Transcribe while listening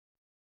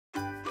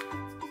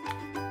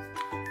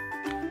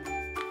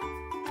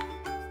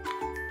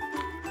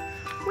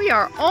We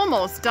are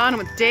almost done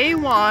with day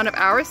one of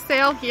our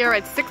sale here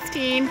at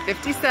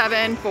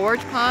 1657 Forge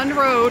Pond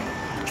Road.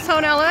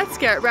 So now let's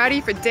get ready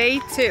for day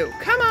two.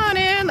 Come on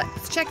in,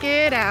 let's check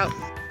it out.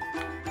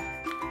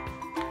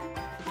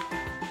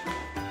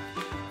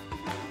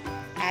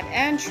 At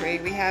entry,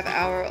 we have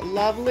our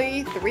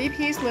lovely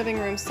 3-piece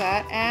living room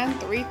set and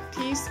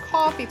 3-piece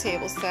coffee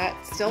table set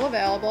still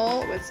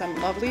available with some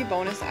lovely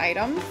bonus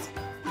items.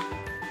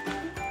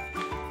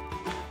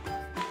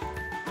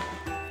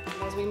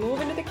 As we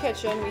move into the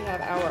kitchen, we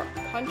have our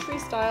country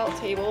style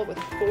table with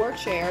 4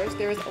 chairs.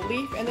 There is a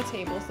leaf in the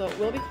table, so it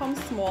will become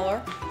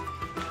smaller.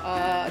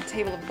 A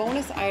table of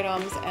bonus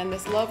items and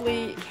this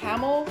lovely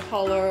camel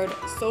colored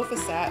sofa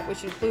set,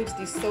 which includes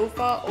the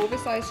sofa,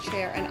 oversized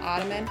chair, and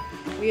ottoman.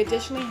 We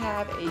additionally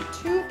have a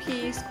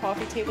 2-piece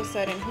coffee table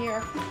set in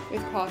here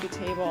with coffee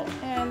table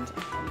and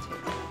end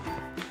table.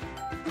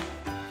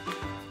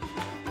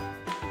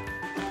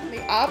 On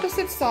the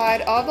opposite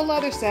side of the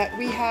leather set,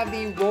 we have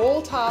the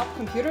roll top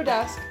computer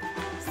desk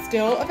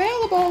still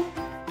available.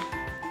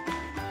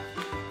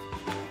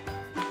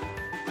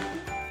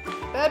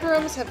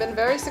 Bedrooms have been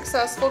very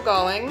successful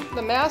going.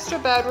 The master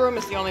bedroom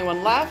is the only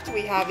one left.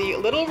 We have the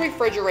little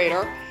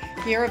refrigerator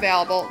here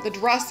available. The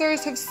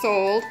dressers have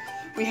sold.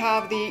 We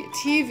have the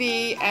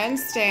TV and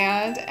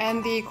stand,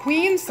 and the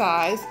queen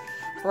size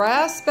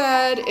brass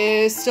bed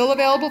is still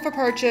available for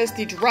purchase.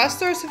 The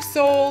dressers have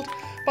sold,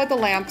 but the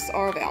lamps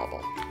are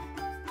available.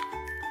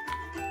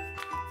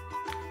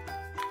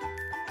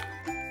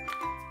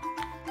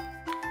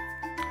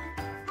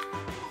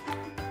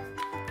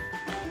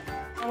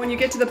 When you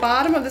get to the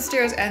bottom of the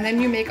stairs and then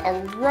you make a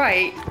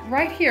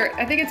right here,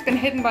 I think it's been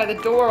hidden by the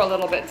door a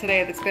little bit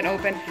today that's been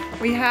open.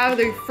 We have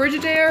the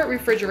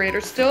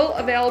refrigerator still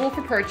available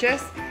for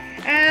purchase,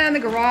 and the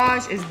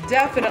garage is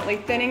definitely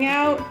thinning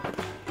out.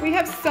 We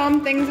have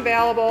some things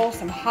available,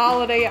 some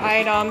holiday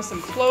items,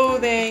 some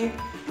clothing,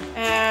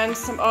 and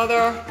some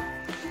other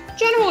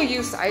general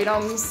use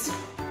items.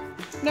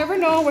 Never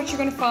know what you're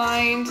gonna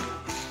find.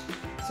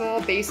 It's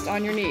all based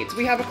on your needs.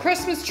 We have a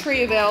Christmas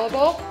tree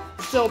available,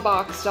 still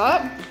boxed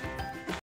up.